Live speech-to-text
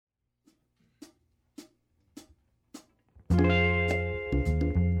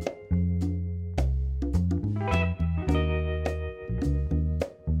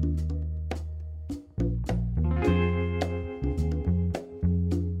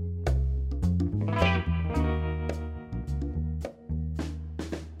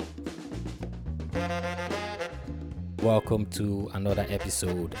Welcome to another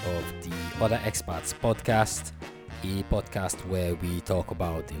episode of the Other Experts podcast, a podcast where we talk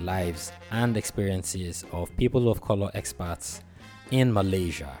about the lives and experiences of people of color expats in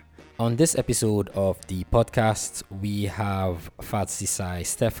Malaysia. On this episode of the podcast, we have Fatsisai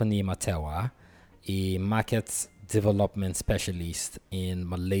Stephanie Matewa, a market development specialist in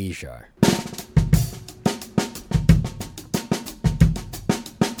Malaysia.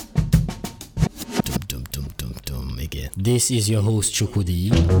 This is your host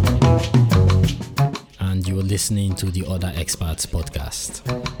Chukudi, and you are listening to the Other Experts podcast.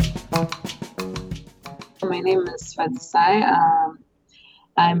 My name is Fatsisai.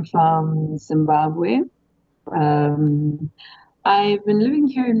 I'm from Zimbabwe. I've been living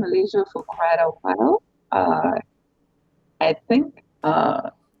here in Malaysia for quite a while. I think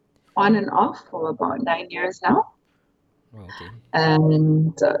on and off for about 9 years now. Okay.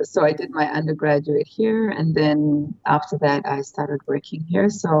 And so I did my undergraduate here, and then after that I started working here.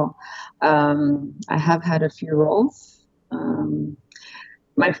 So I have had a few roles.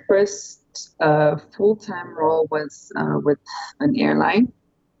 My first full-time role was with an airline.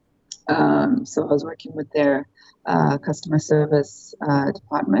 So I was working with their customer service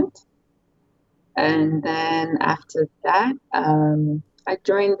department. And then after that, I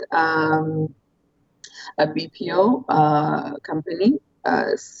joined a BPO company,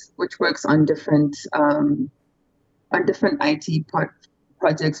 which works on different IT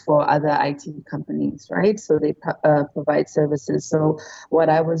projects for other IT companies, right? So they provide services. So what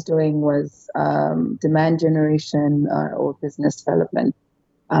I was doing was demand generation or business development.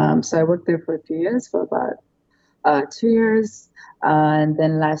 So I worked there for a few years, for about 2 years. And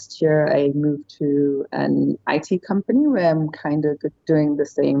then last year I moved to an IT company where I'm kind of doing the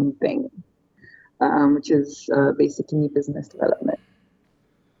same thing. Which is basically business development.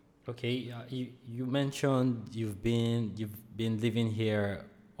 Okay. You mentioned you've been living here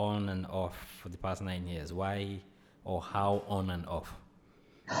on and off for the past 9 years. Why or how on and off?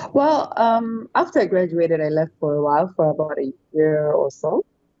 Well, after I graduated, I left for a while, for about a year or so.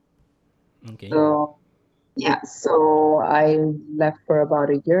 Okay. So I left for about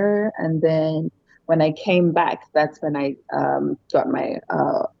a year, and then when I came back, that's when I got my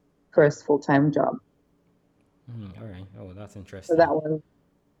first full-time job. All right. Oh, that's So interesting.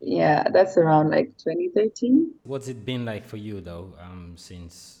 that's around like 2013. What's it been like for you though?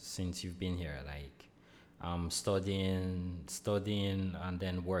 Since you've been here, like, studying, and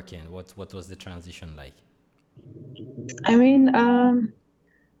then working. What was the transition like? I mean,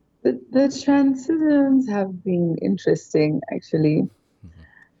 the transitions have been interesting, actually.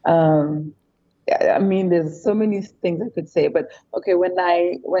 I mean, there's so many things I could say, but okay, when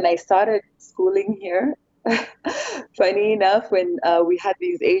I started schooling here, funny enough, when we had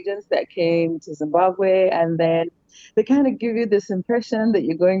these agents that came to Zimbabwe, and then they kind of give you this impression that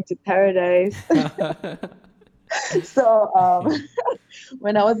you're going to paradise. So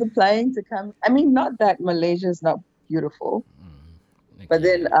when I was applying to come, I mean, not that Malaysia is not beautiful, but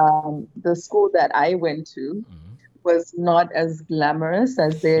then the school that I went to was not as glamorous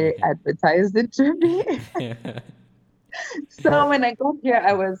as they advertised it to be. So when I got here,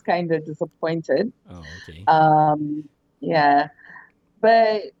 I was kind of disappointed. Oh, okay. Yeah,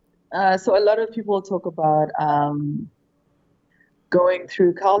 but so a lot of people talk about going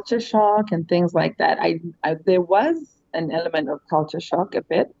through culture shock and things like that. There was an element of culture shock a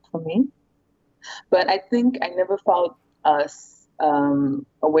bit for me, but I think I never felt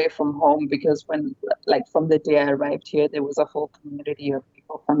away from home, because from the day I arrived here, there was a whole community of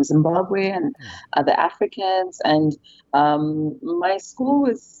people from Zimbabwe and other Africans, and my school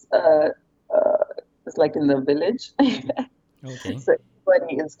was like in the village. Okay. So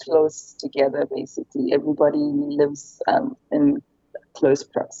everybody is close together, basically. Everybody lives in close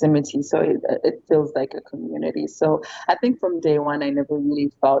proximity, so it feels like a community. So I think from day one, I never really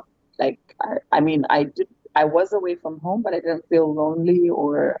felt like, I was away from home, but I didn't feel lonely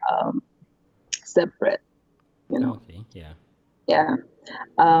or separate, Okay. Yeah. Yeah.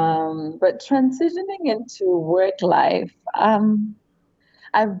 But transitioning into work life,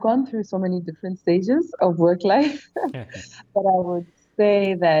 I've gone through so many different stages of work life, but I would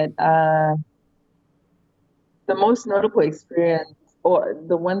say that the most notable experience, or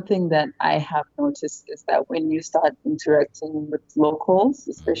the one thing that I have noticed, is that when you start interacting with locals,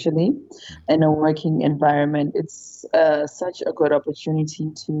 especially in a working environment, it's such a good opportunity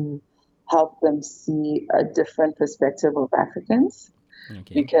to help them see a different perspective of Africans.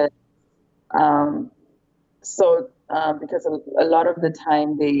 Okay. Because because a lot of the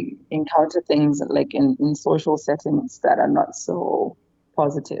time they encounter things like in social settings that are not so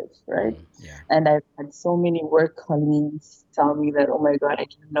positive, right? Yeah. And I've had so many work colleagues tell me that, oh my God, I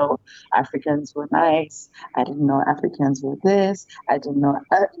didn't know Africans were nice. I didn't know Africans were this. I didn't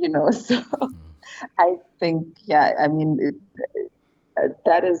know, so I think, yeah, I mean,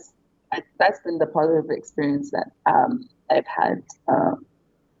 that is, that's been the positive experience that I've had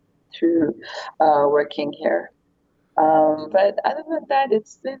through working here. But other than that,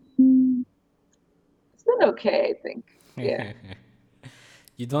 it's been okay, I think. Yeah.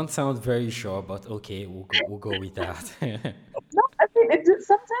 You don't sound very sure, but okay, we'll go with that. No, I mean,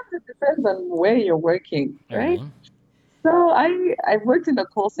 sometimes it depends on where you're working, All right? right. So I've worked in a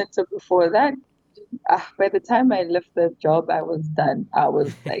call center before that. By the time I left the job, I was done. I was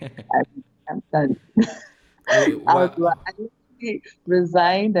like, I'm done. Well, I literally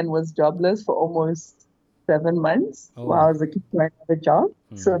resigned and was jobless for almost 7 months while oh. I was looking for another job.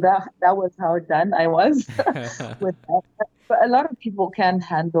 Hmm. So that was how done I was with that. But a lot of people can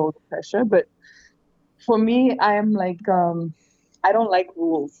handle the pressure. But for me, I am like, I don't like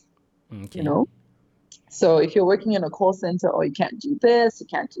rules, you Okay. know? So if you're working in a call center, or you can't do this, you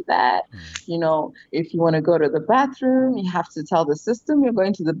can't do that. Hmm. If you want to go to the bathroom, you have to tell the system you're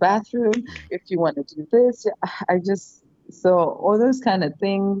going to the bathroom. Hmm. If you want to do this, I just, so all those kind of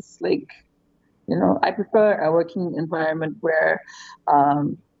things, like, I prefer a working environment where,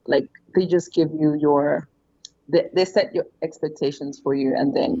 like, they just give you they set your expectations for you,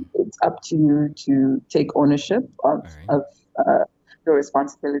 and then it's up to you to take ownership of, All right. of uh, your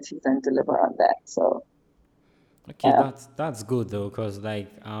responsibilities and deliver on that. So, Okay, yeah. that's good though, because like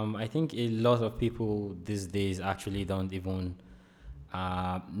I think a lot of people these days actually don't even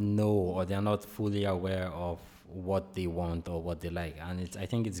know, or they're not fully aware of what they want or what they like, and I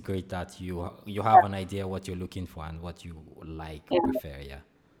think it's great that you have an idea what you're looking for and what you like or Yeah, prefer. Yeah.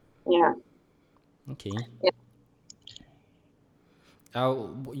 yeah, Okay. yeah.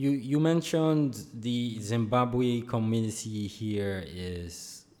 You mentioned the Zimbabwe community here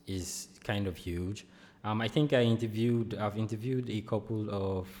is kind of huge. I think I've interviewed a couple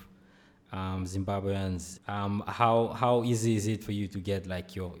of Zimbabweans. How easy is it for you to get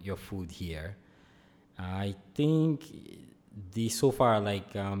like your food here? I think the so far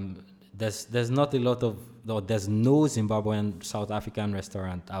like there's not a lot of, no, there's no Zimbabwean South African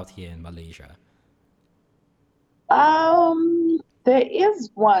restaurant out here in Malaysia. There is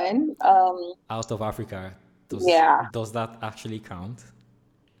one. Out of Africa, Yeah. does that actually count?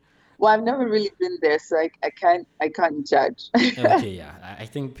 Well, I've never really been there, so I can't judge. Okay, yeah. I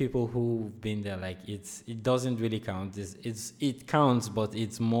think people who've been there, like it doesn't really count. It counts, but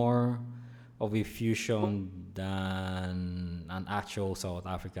it's more of a fusion than an actual South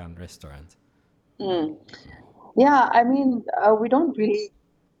African restaurant. Mm. Yeah, I mean, we don't really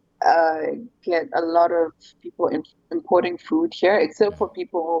uh, get a lot of people importing food here, except for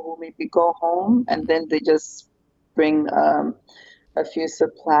people who maybe go home and then they just bring a few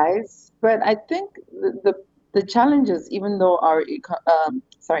supplies. But I think the challenge is, even though our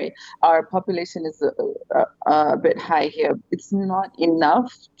population is a bit high here, it's not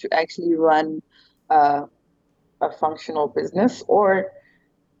enough to actually run uh, a functional business, or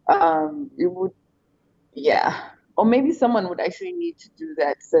it would, yeah. Or maybe someone would actually need to do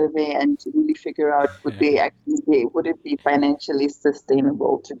that survey and to really figure out, would it be financially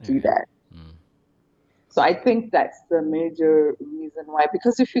sustainable to do Okay. that? Mm. So I think that's the major reason why.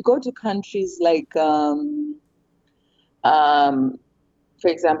 Because if you go to countries like, um, for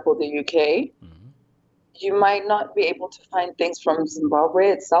example, the UK, Mm. you might not be able to find things from Zimbabwe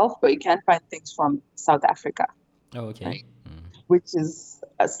itself, but you can find things from South Africa, Oh, okay. right? Mm. Which is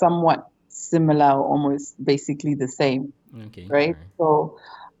somewhat similar, almost basically the same, Okay. All right? right. So,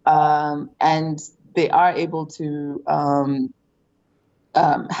 and they are able to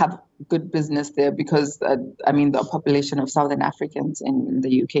have good business there, because I mean, the population of Southern Africans in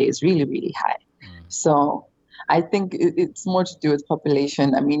the UK is really, really high. Mm. So I think it's more to do with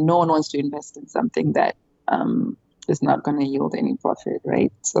population. I mean, no one wants to invest in something that is not going to yield any profit,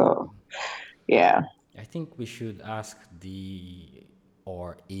 right? So yeah. I think we should ask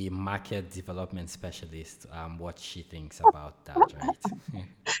or a market development specialist what she thinks about that, right?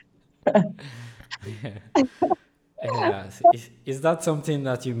 Yeah. Is that something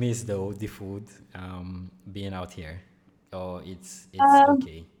that you miss though, the food, being out here, or it's Um,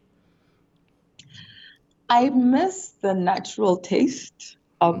 okay? I miss the natural taste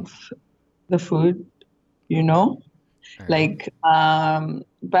of the food, you know? All right. Like,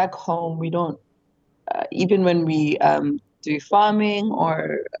 back home, we don't, even when we do farming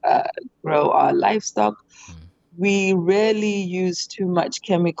or grow our livestock, we rarely use too much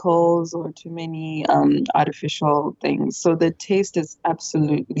chemicals or too many artificial things. So the taste is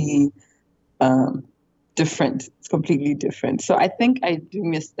absolutely um, different. It's completely different. So I think I do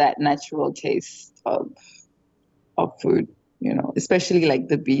miss that natural taste of food, especially like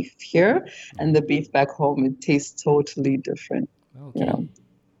the beef here and the beef back home. It tastes totally different, you Okay. know.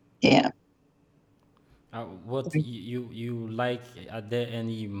 Yeah. What you like? Are there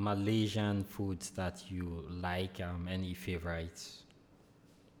any Malaysian foods that you like? Any favorites?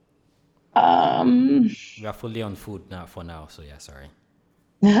 Um, We are fully on food now for now, so yeah, sorry.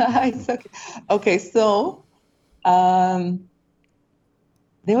 it's okay. Okay, so um,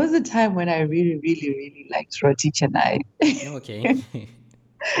 there was a time when I really, really, really liked roti canai. Okay.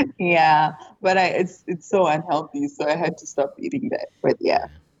 Yeah, but it's so unhealthy, so I had to stop eating that. But yeah.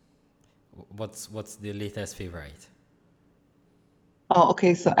 What's the latest favorite? Oh,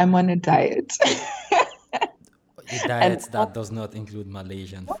 okay, so I'm on a diet. A And diet that does not include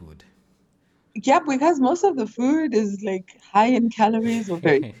Malaysian food. yeah, because most of the food is like high in calories or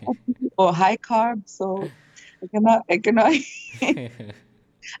very or high carb, so I cannot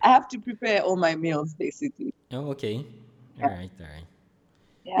I have to prepare all my meals basically. Oh, okay. All Yeah, right, all right.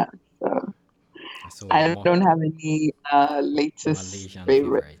 yeah. So So I more don't have any latest Malaysian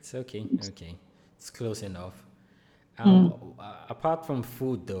favorite. favorites. Okay, okay. It's close enough. Mm. Apart from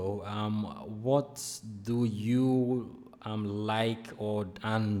food, though, what do you like or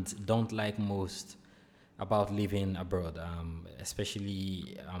and don't like most about living abroad,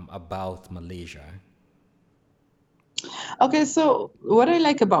 especially about Malaysia? Okay, so what I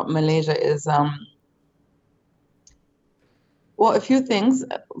like about Malaysia is well, a few things.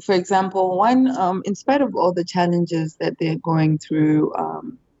 For example, one, in spite of all the challenges that they're going through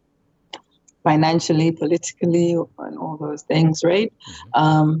financially, politically, and all those things, right?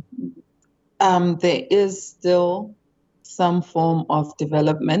 Um, there is still some form of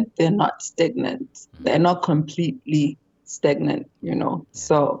development. They're not stagnant. They're not completely stagnant. Yeah,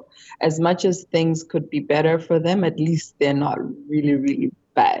 So as much as things could be better for them, at least they're not really, really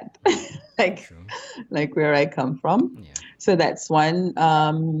bad, like true. like where I come from. Yeah. So that's one.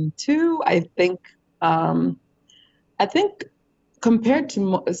 Two, um, I think compared to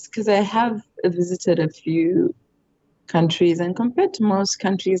most, because I have visited a few countries, and compared to most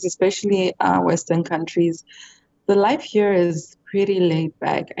countries, especially Western countries, the life here is pretty laid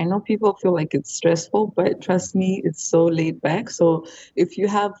back. I know people feel like it's stressful, but trust me, it's so laid back. So if you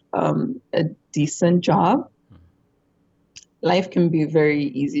have a decent job, life can be very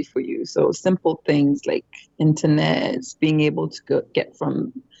easy for you. So simple things like internet, being able to get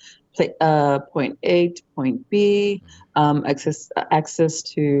from point A to point B, access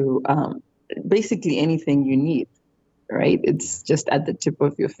to basically anything you need, right? Yeah. It's just at the tip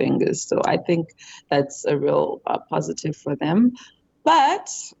of your fingers. So I think that's a real positive for them. But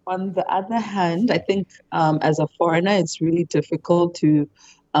on the other hand, I think as a foreigner, it's really difficult to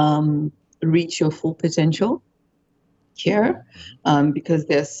reach your full potential here because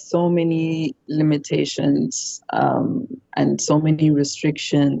there's so many limitations and so many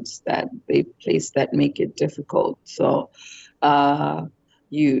restrictions that they place that make it difficult. So uh,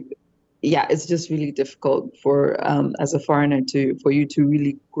 you yeah, it's just really difficult for as a foreigner to for you to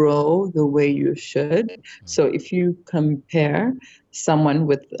really grow the way you should. So if you compare someone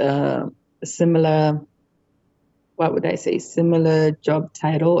with a similar, what would I say, similar job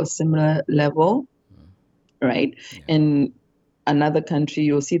title or similar level, right? Yeah. In another country,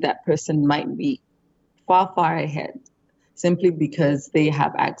 you'll see that person might be far, far ahead simply because they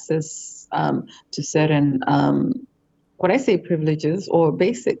have access to certain, what I say, privileges or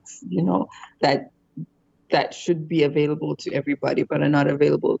basics, that should be available to everybody, but are not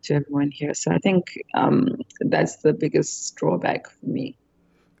available to everyone here. So I think that's the biggest drawback for me.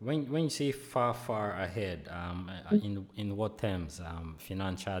 When you say far ahead, in what terms?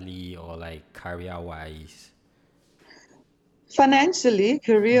 Financially or like career wise? Financially,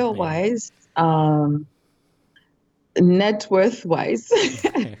 career Yeah. wise, net worth wise,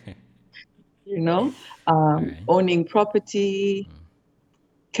 you know, All right. owning property.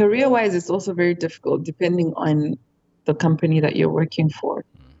 Career wise, it's also very difficult depending on the company that you're working for.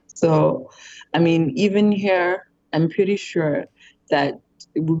 So, I mean, even here, I'm pretty sure that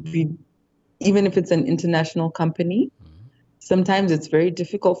it would be, even if it's an international company, sometimes it's very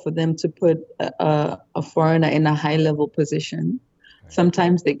difficult for them to put a foreigner in a high level position.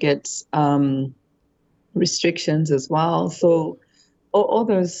 Sometimes they get restrictions as well. So, all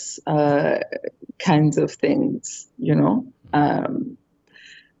those kinds of things.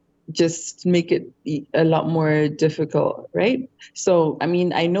 just make it a lot more difficult, right? So, I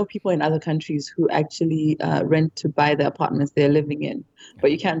mean, I know people in other countries who actually rent to buy the apartments they're living in,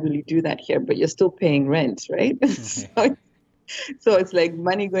 but you can't really do that here, but you're still paying rent, right? So, so it's like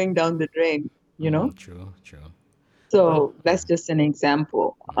money going down the drain, you know? True, true. But So that's just an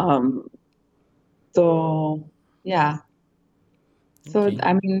example. So yeah. So okay.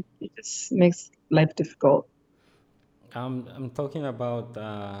 I mean, it just makes life difficult. I'm talking about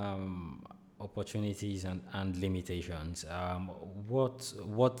opportunities and limitations.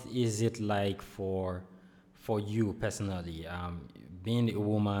 What is it like for you personally? Being a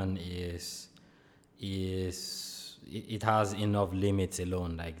woman it has enough limits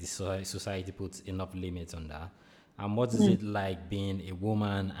alone. Like the society puts enough limits on that. What is Mm. it like being a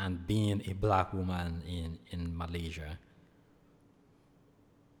woman and being a black woman in Malaysia?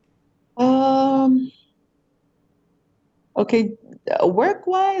 Um, okay,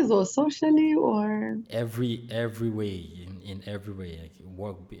 work-wise or socially or Every way in every way, like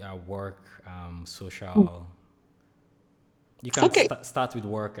work, Mm. social. You can Okay, start with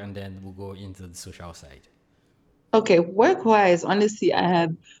work and then we'll go into the social side. okay, work-wise, honestly,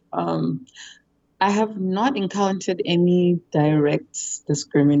 um I have not encountered any direct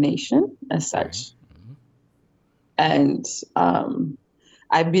discrimination as All right. such. And um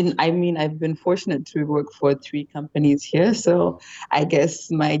I've been fortunate to work for three companies here, so I guess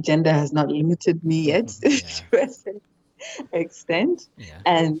my gender has not limited me yet Yeah, to a certain extent. yeah.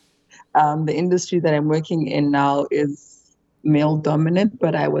 And the industry that I'm working in now is male dominant,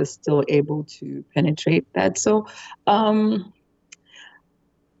 but I was still able to penetrate that. So, um,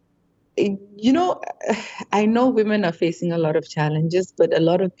 you know, I know women are facing a lot of challenges, but a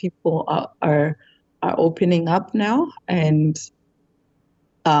lot of people are opening up now, and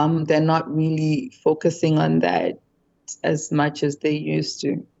they're not really focusing on that as much as they used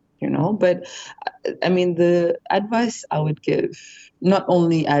to, you know. But I mean, the advice I would give, not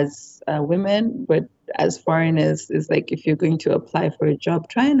only as women, but as foreigners, is like if you're going to apply for a job,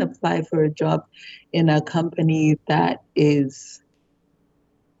 try and apply for a job in a company that is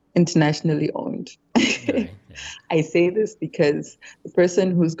internationally owned. All right. Yeah. I say this because the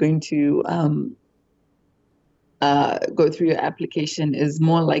person who's going to go through your application is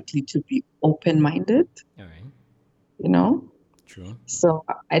more likely to be open-minded, All right. you know? True. So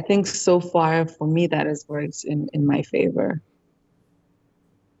I think so far for me that has worked in my favor.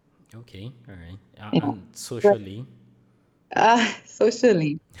 Okay. All right. Yeah. And But socially.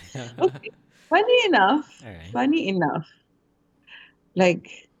 socially, All okay. right. Funny enough, like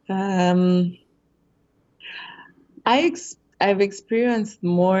um, I've experienced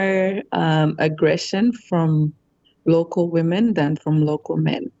more aggression from local women than from local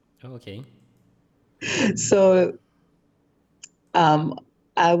men. Okay. So um,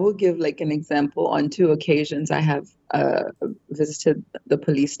 I will give like an example. On two occasions, I have visited the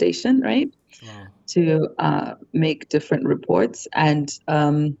police station, right, Wow. to make different reports. And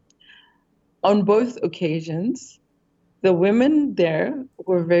on both occasions, the women there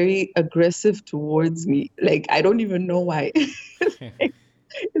were very aggressive towards me. Like, I don't even know why.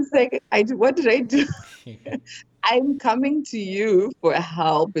 It's like, what did I do? I'm coming to you for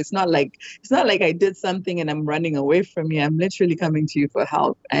help. It's not like I did something and I'm running away from you. I'm literally coming to you for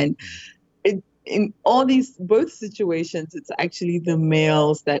help. And in all these both situations, it's actually the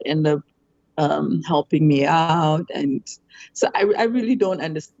males that end up helping me out. And so I really don't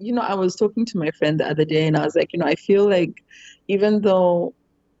understand. You know, I was talking to my friend the other day and I was like, you know, I feel like even though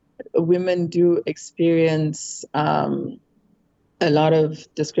women do experience a lot of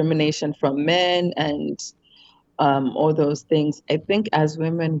discrimination from men and all those things, I think as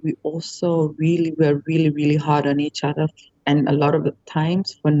women, we're really, really hard on each other and a lot of the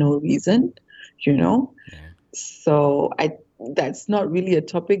times for no reason, you know? Yeah. So that's not really a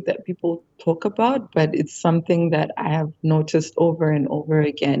topic that people talk about, but it's something that I have noticed over and over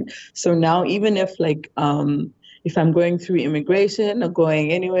again. So now even if I'm going through immigration or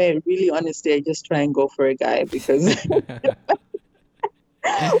going anywhere, really honestly, I just try and go for a guy because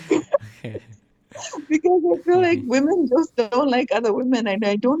because I feel like women just don't like other women and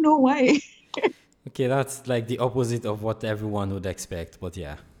I don't know why. Okay, that's like the opposite of what everyone would expect, but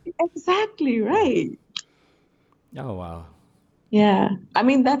yeah. Exactly right. Oh wow. Yeah. I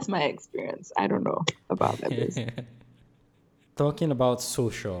mean, that's my experience. I don't know about others. Talking about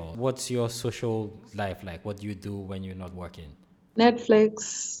social, what's your social life like? What do you do when you're not working?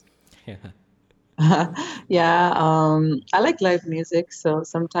 Netflix. Yeah, I like live music, so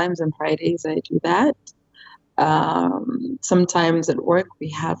sometimes on Fridays I do that. Sometimes at work we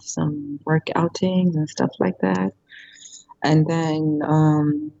have some work outings and stuff like that. And then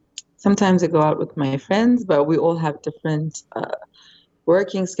Sometimes I go out with my friends, but we all have different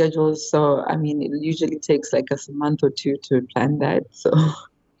working schedules. So, I mean, it usually takes like us a month or two to plan that. So,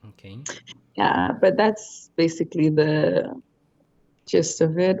 Okay. yeah, but that's basically the gist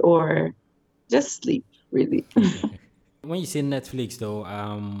of it, or just sleep, really. When you say Netflix, though,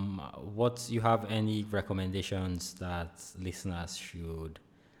 what you have any recommendations that listeners should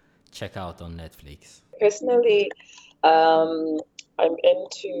check out on Netflix? Personally, um, I'm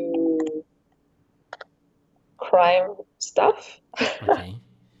into crime stuff Okay.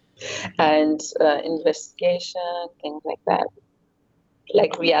 and investigation, things like that,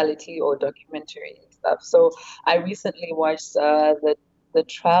 like reality or documentary stuff. So I recently watched the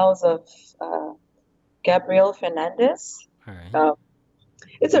trials of uh, Gabriel Fernandez. All right. Um,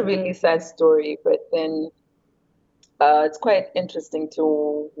 it's a really sad story, but then it's quite interesting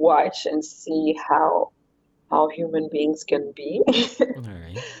to watch and see how human beings can be. All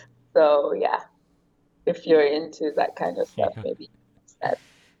right. So yeah, if you're into that kind of stuff, maybe it's that.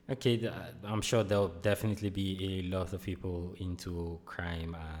 Okay, I'm sure there'll definitely be a lot of people into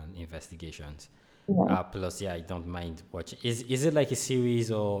crime and investigations. Yeah. Plus, yeah, I don't mind watching. Is it like a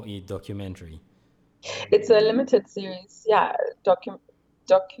series or a documentary? It's a limited series. Yeah, docu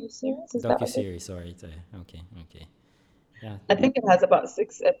series. Is that what it? Docu-series, all right. Okay, okay. Yeah. I think it has about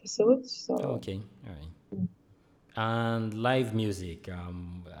 6 episodes. Oh, So okay, all right. And live music,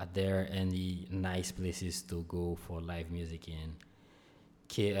 are there any nice places to go for live music in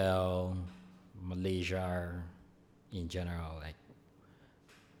KL, Malaysia, in general? Like,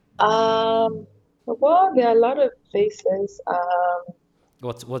 well, there are a lot of places.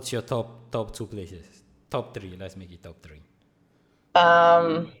 what's your top two places? Top three. Let's make it top three.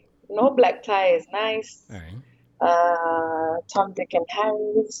 Um, No Black Tie is All nice. right. Tom, Dick, and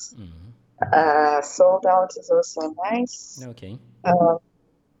Harry's. Mm. Sold Out is also nice. Okay. Uh,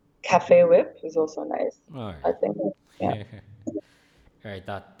 Cafe Whip is also nice. All I think, yeah. right. All right.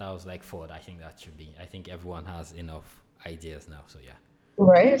 That was like four. I think that should be. I think everyone has enough ideas now. So yeah.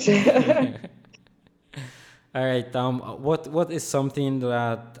 Right? All right. What is something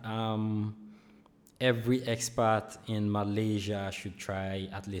that every expat in Malaysia should try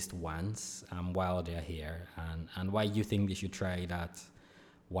at least once while they're here, and why you think they should try that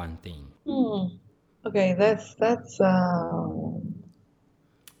one thing? Hmm. Okay,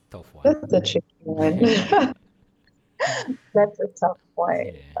 Tough one. that's a tricky one. That's a tough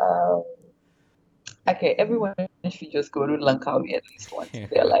point. Yeah. Okay, everyone should just go to Langkawi at least once in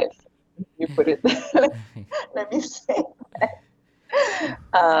their life. You put it. Let me say.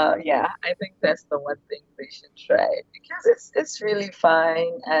 Yeah, I think that's the one thing they should try because it's really fun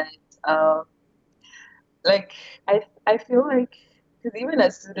and um, like I feel like because even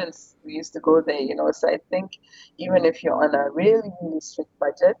as students we used to go there, so I think even if you're on a really really strict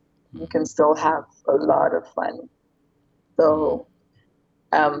budget, you can still have a lot of fun. So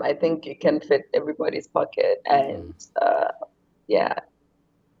I think it can fit everybody's pocket and yeah.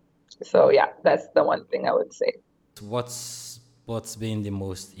 So yeah, that's the one thing I would say. What's been the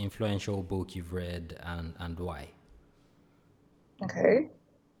most influential book you've read and why? Okay.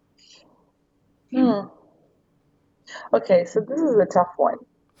 Hmm. Okay, so this is a tough one.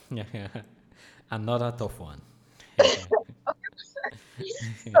 Another tough one.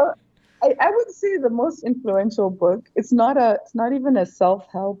 So I would say the most influential book. It's not even a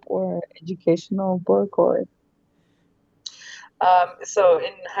self-help or educational book or so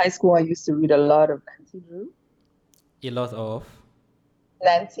in high school I used to read a lot of Nancy Drew. A lot of.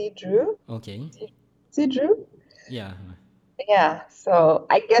 Nancy Drew. Okay. Nancy Drew? Yeah. Yeah. So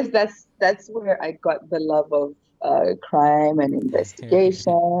I guess that's where I got the love of crime and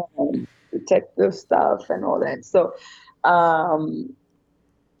investigation and detective stuff and all that. So um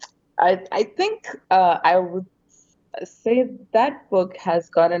I think I would say that book has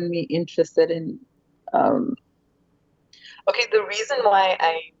gotten me interested in um, okay, the reason why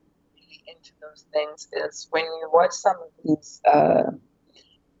I'm really into those things is when you watch some of these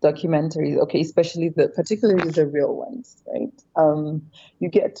documentaries, okay, especially particularly the real ones, right? You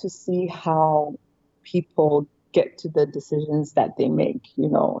get to see how people get to the decisions that they make.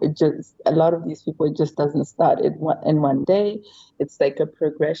 It just a lot of these people, it just doesn't start in one day. It's like a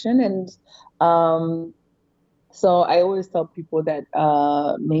progression, and so I always tell people that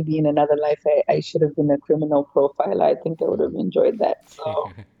maybe in another life I should have been a criminal profiler. I think I would have enjoyed that.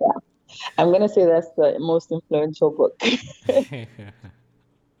 So yeah, I'm gonna say that's the most influential book.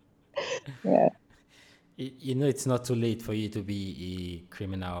 Yeah. It's not too late for you to be a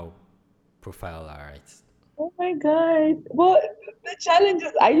criminal profiler, right? Oh my God. Well, the challenge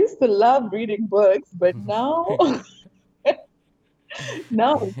is I used to love reading books, but now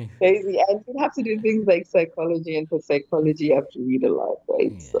No, it's crazy. And you have to do things like psychology, and for psychology, you have to read a lot,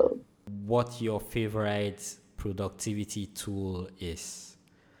 right? Yeah. So, What your favorite productivity tool is?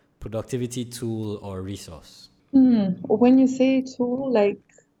 Productivity tool or resource? when you say tool, like,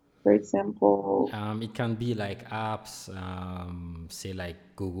 for example, It can be like apps, say like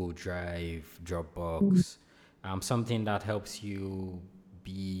Google Drive, mm, Dropbox, something that helps you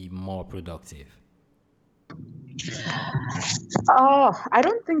be more productive. oh, I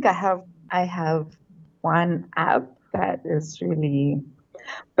don't think I have one app that is really,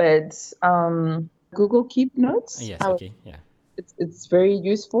 but Google Keep Notes. Yes, okay, yeah. It's very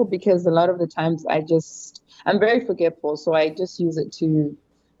useful because a lot of the times I'm very forgetful, so I just use it to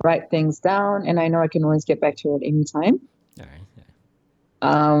write things down, and I know I can always get back to it anytime. All right, yeah.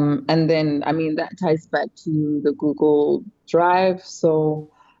 And then, I mean, that ties back to the Google Drive. So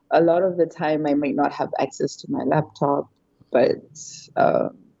a lot of the time, I might not have access to my laptop, but uh,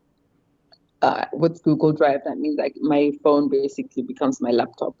 with Google Drive, that means like my phone basically becomes my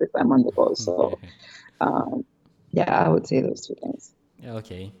laptop if I'm on the go. So um, yeah, I would say those two things. Yeah,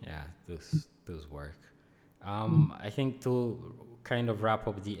 okay, yeah, those work. Mm. I think to kind of wrap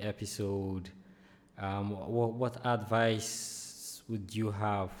up the episode, what advice would you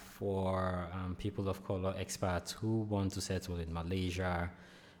have for people of color expats who want to settle in Malaysia,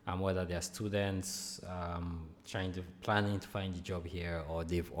 whether they're students planning to find a job here or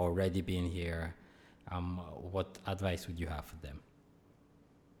they've already been here? What advice would you have for them?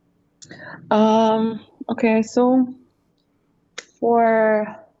 Okay, so for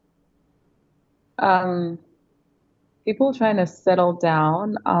um, people trying to settle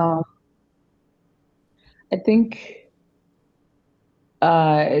down, I think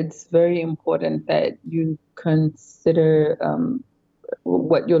it's very important that you consider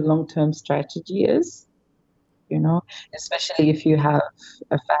what your long-term strategy is, especially if you have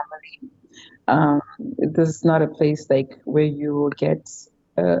a family. This is not a place like where you will get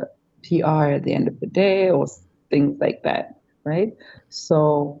a PR at the end of the day or things like that, right?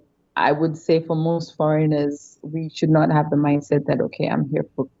 So I would say for most foreigners, we should not have the mindset that, okay, I'm here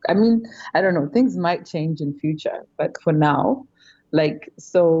for, I mean, I don't know, things might change in future, but for now, like,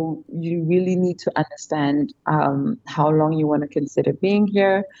 so you really need to understand how long you want to consider being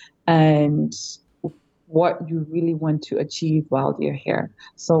here and what you really want to achieve while you're here.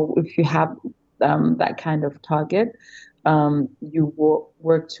 So if you have that kind of target, you will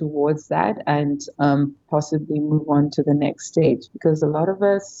work towards that and possibly move on to the next stage. Because a lot of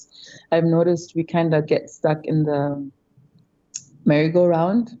us, I've noticed, we kind of get stuck in the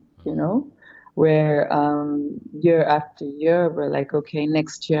merry-go-round, where year after year we're like, okay,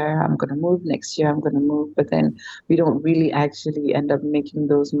 next year I'm going to move, next year I'm going to move, but then we don't really actually end up making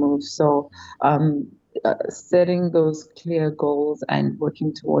those moves. So setting those clear goals and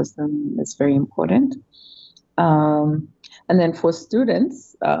working towards them is very important. Um, and then for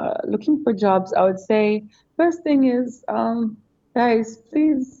students looking for jobs, I would say first thing is, guys,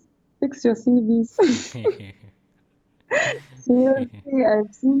 please fix your CVs. Seriously,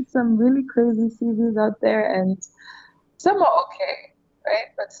 I've seen some really crazy CVs out there, and some are okay, right?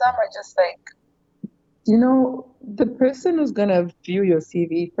 But some are just like, the person who's gonna view your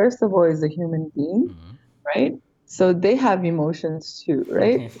CV, first of all, is a human being, right? So they have emotions too,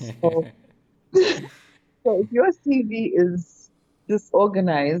 right? So, so if your CV is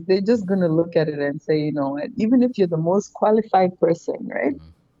disorganized, they're just gonna look at it and say, you know what, even if you're the most qualified person, right?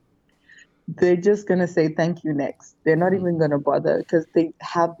 They're just gonna say thank you next. They're not even gonna bother because they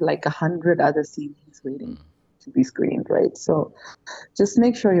have like 100 other CVs waiting to be screened, right? So just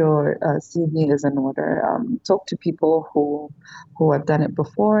make sure your CV is in order. Talk to people who have done it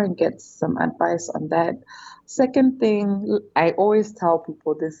before and get some advice on that. Second thing, I always tell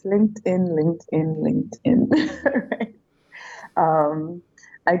people this: LinkedIn, right? Um,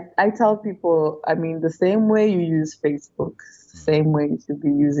 I tell people, I mean, the same way you use Facebook, same way you should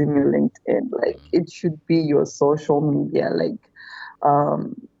be using your LinkedIn. Like, it should be your social media. Like,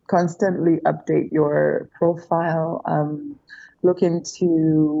 constantly update your profile. Look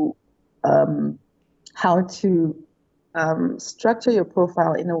into how to structure your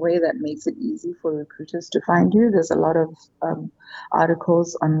profile in a way that makes it easy for recruiters to find you. There's a lot of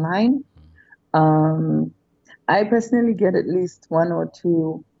articles online. I personally get at least one or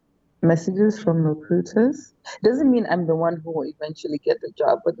two messages from recruiters. Doesn't mean I'm the one who will eventually get the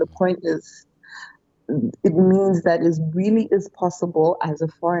job, but the point is, it means that it really is possible as a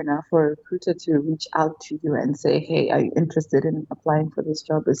foreigner for a recruiter to reach out to you and say, hey, are you interested in applying for this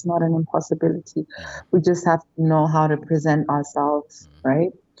job? It's not an impossibility. We just have to know how to present ourselves,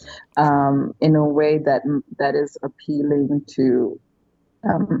 right? in a way that is appealing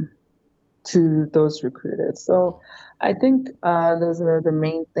um, to those recruiters. So I think those are the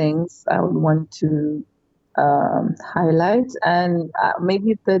main things I would want to highlight. And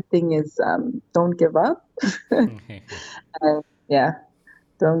maybe third thing is don't give up. Yeah,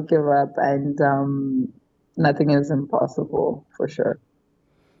 don't give up, and nothing is impossible for sure.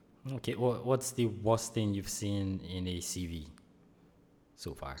 Okay, what's the worst thing you've seen in a CV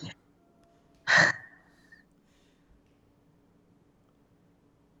so far?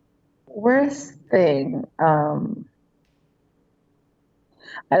 Worst thing, I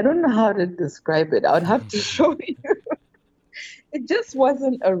don't know how to describe it. I would have to show you. It just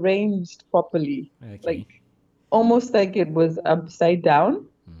wasn't arranged properly. Okay. Like almost like it was upside down.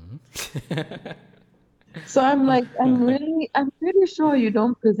 So I'm like, I'm pretty sure you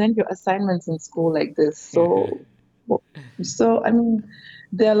don't present your assignments in school like this. So I mean,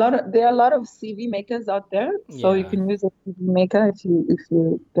 there are a lot of CV makers out there. So you Yeah. can use a CV maker if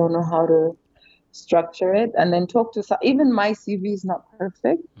you don't know how to structure it, and then talk to some. Even my CV is not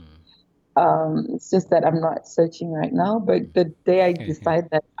perfect. It's just that I'm not searching right now. But the day I decide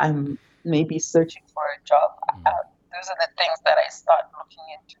that I'm maybe searching for a job, those are the things that I start looking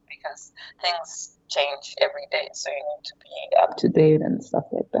into because things change every day. So you need to be up to date and stuff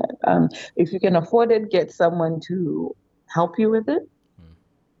like that. If you can afford it, get someone to help you with it.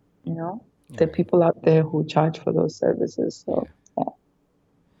 You know, there are Alright. people out there who charge for those services. So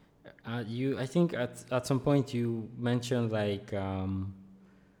I think at some point you mentioned like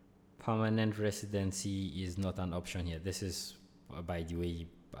permanent residency is not an option here. This is, by the way,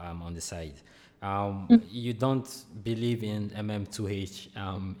 on the side. You don't believe in MM2H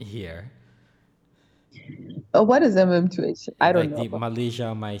here, what is MM2H? I don't like know the about.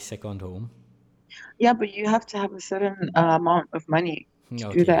 Malaysia, my second home. Yeah, but you have to have a certain amount of money to do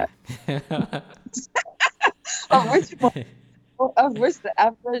Okay. that. Of which of which the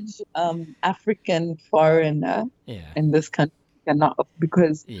average African foreigner Yeah. in this country cannot,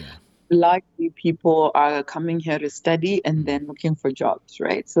 because Yeah. largely people are coming here to study and then looking for jobs,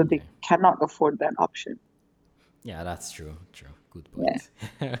 right? So they Yeah. cannot afford that option. Yeah, that's true. True. Good Yeah. point.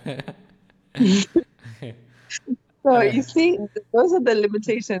 So you see, those are the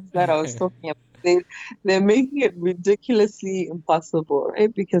limitations that I was talking about. They're making it ridiculously impossible,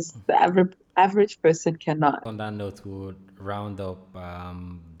 right? Because the average person cannot. On that note, we'll round up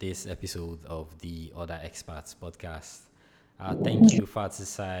this episode of the Other Experts podcast. Thank you,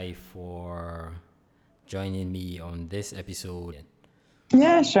 Fatisai, for joining me on this episode.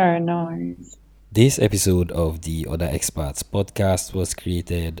 Yeah, sure, no worries. This episode of the Other Experts podcast was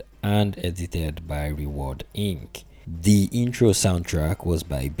created and edited by Reward Inc. The intro soundtrack was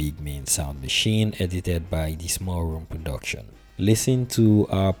by Big Main Sound Machine, edited by the Small Room Production. Listen to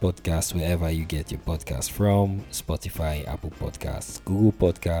our podcast wherever you get your podcast from: Spotify, Apple Podcasts, Google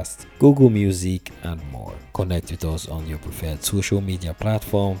Podcasts, Google Music, and more. Connect with us on your preferred social media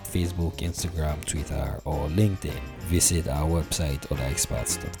platform: Facebook, Instagram, Twitter, or LinkedIn. Visit our website,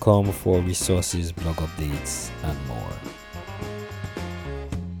 otherexperts.com, for resources, blog updates, and more.